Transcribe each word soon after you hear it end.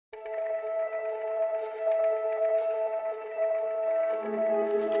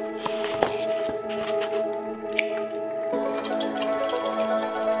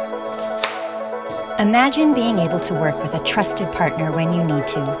Imagine being able to work with a trusted partner when you need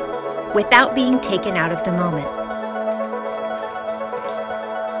to, without being taken out of the moment.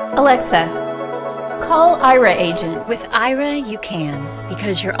 Alexa, call Aira agent. With Aira, you can,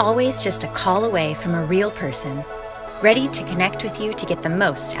 because you're always just a call away from a real person, ready to connect with you to get the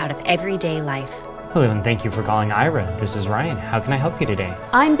most out of everyday life. Hello, and thank you for calling Aira. This is Ryan. How can I help you today?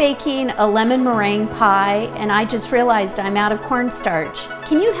 I'm baking a lemon meringue pie, and I just realized I'm out of cornstarch.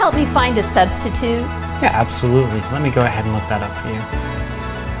 Can you help me find a substitute? Yeah, absolutely. Let me go ahead and look that up for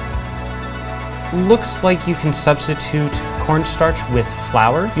you. Looks like you can substitute cornstarch with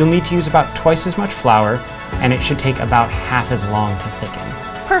flour. You'll need to use about twice as much flour, and it should take about half as long to thicken.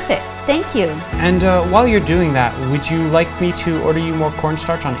 Perfect. Thank you. And while you're doing that, would you like me to order you more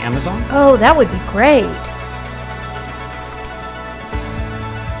cornstarch on Amazon? Oh, that would be great.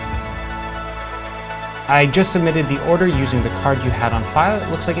 I just submitted the order using the card you had on file.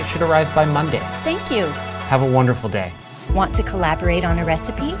 It looks like it should arrive by Monday. Thank you. Have a wonderful day. Want to collaborate on a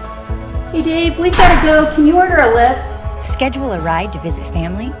recipe? Hey Dave, we've got to go. Can you order a lift? Schedule a ride to visit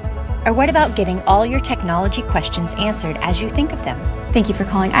family? Or what about getting all your technology questions answered as you think of them? Thank you for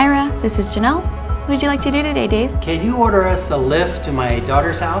calling Aira. This is Janelle. What would you like to do today, Dave? Can you order us a lift to my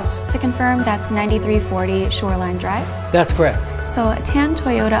daughter's house? To confirm, that's 9340 Shoreline Drive. That's correct. So a tan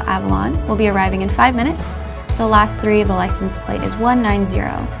Toyota Avalon will be arriving in 5 minutes. The last 3 of the license plate is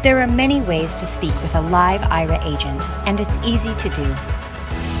 190. There are many ways to speak with a live Aira agent, and it's easy to do.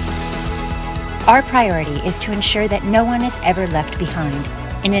 Our priority is to ensure that no one is ever left behind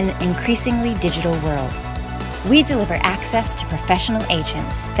in an increasingly digital world. We deliver access to professional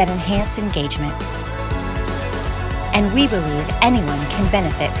agents that enhance engagement. And we believe anyone can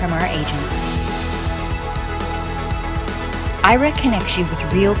benefit from our agents. Aira connects you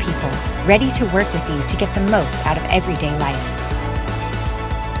with real people, ready to work with you to get the most out of everyday life.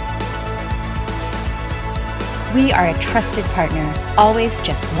 We are a trusted partner, always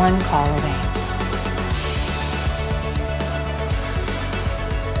just one call away.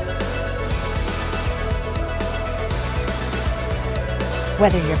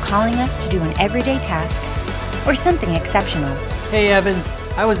 Whether you're calling us to do an everyday task or something exceptional. Hey Evan,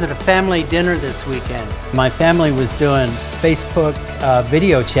 I was at a family dinner this weekend. My family was doing Facebook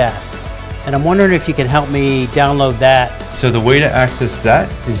video chat, and I'm wondering if you can help me download that. So the way to access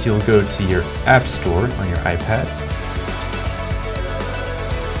that is you'll go to your App Store on your iPad.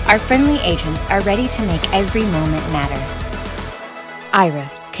 Our friendly agents are ready to make every moment matter. Aira,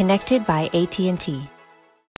 connected by AT&T.